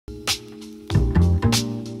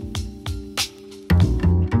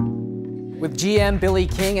With GM Billy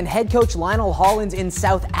King and head coach Lionel Hollins in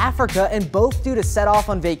South Africa and both due to set off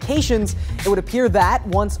on vacations, it would appear that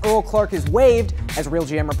once Earl Clark is waived, as Real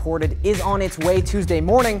GM reported is on its way Tuesday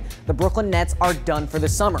morning, the Brooklyn Nets are done for the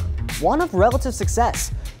summer. One of relative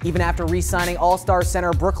success. Even after re-signing All-Star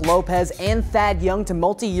center Brook Lopez and Thad Young to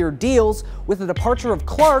multi-year deals, with the departure of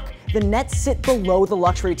Clark, the Nets sit below the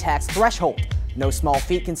luxury tax threshold. No small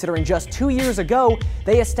feat considering just 2 years ago,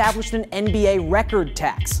 they established an NBA record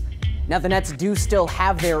tax. Now, the Nets do still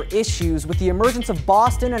have their issues. With the emergence of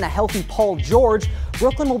Boston and a healthy Paul George,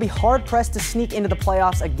 Brooklyn will be hard-pressed to sneak into the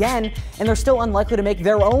playoffs again, and they're still unlikely to make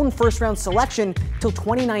their own first-round selection till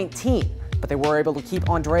 2019. But they were able to keep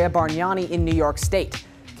Andrea Bargnani in New York State.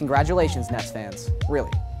 Congratulations, Nets fans.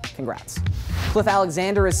 Really, congrats. Cliff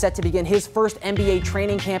Alexander is set to begin his first NBA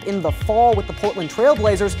training camp in the fall with the Portland Trail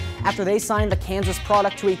Blazers after they signed the Kansas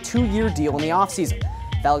product to a 2-year deal in the offseason.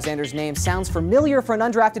 If Alexander's name sounds familiar for an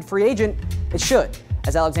undrafted free agent, it should,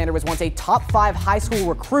 as Alexander was once a top 5 high school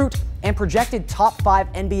recruit and projected top 5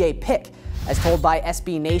 NBA pick. As told by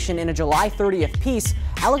SB Nation in a July 30th piece,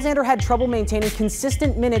 Alexander had trouble maintaining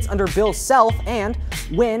consistent minutes under Bill Self, and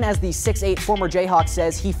when, as the 6'8 former Jayhawk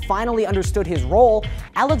says, he finally understood his role,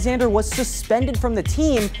 Alexander was suspended from the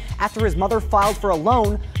team after his mother filed for a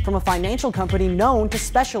loan from a financial company known to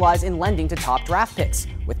specialize in lending to top draft picks,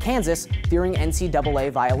 with Kansas fearing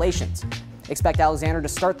NCAA violations. Expect Alexander to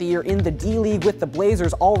start the year in the D-League with the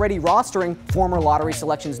Blazers already rostering former lottery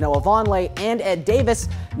selections Noah Vonleh and Ed Davis,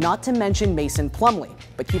 not to mention Mason Plumlee.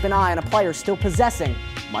 But keep an eye on a player still possessing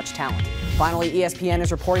much talent. Finally, ESPN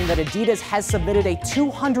is reporting that Adidas has submitted a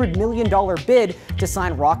 $200 million bid to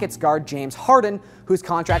sign Rockets guard James Harden, whose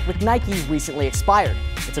contract with Nike recently expired.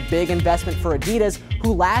 It's a big investment for Adidas,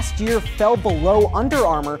 who last year fell below Under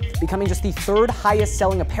Armour, becoming just the 3rd highest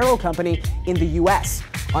selling apparel company in the U.S.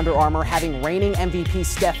 Under Armour having reigning MVP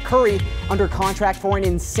Steph Curry under contract for an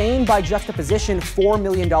insane, by juxtaposition, $4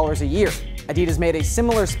 million a year. Adidas made a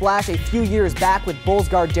similar splash a few years back with Bulls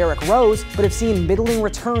guard Derrick Rose, but have seen middling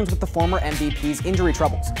returns with the former MVP's injury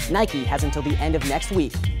troubles. Nike has until the end of next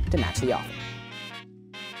week to match the offer.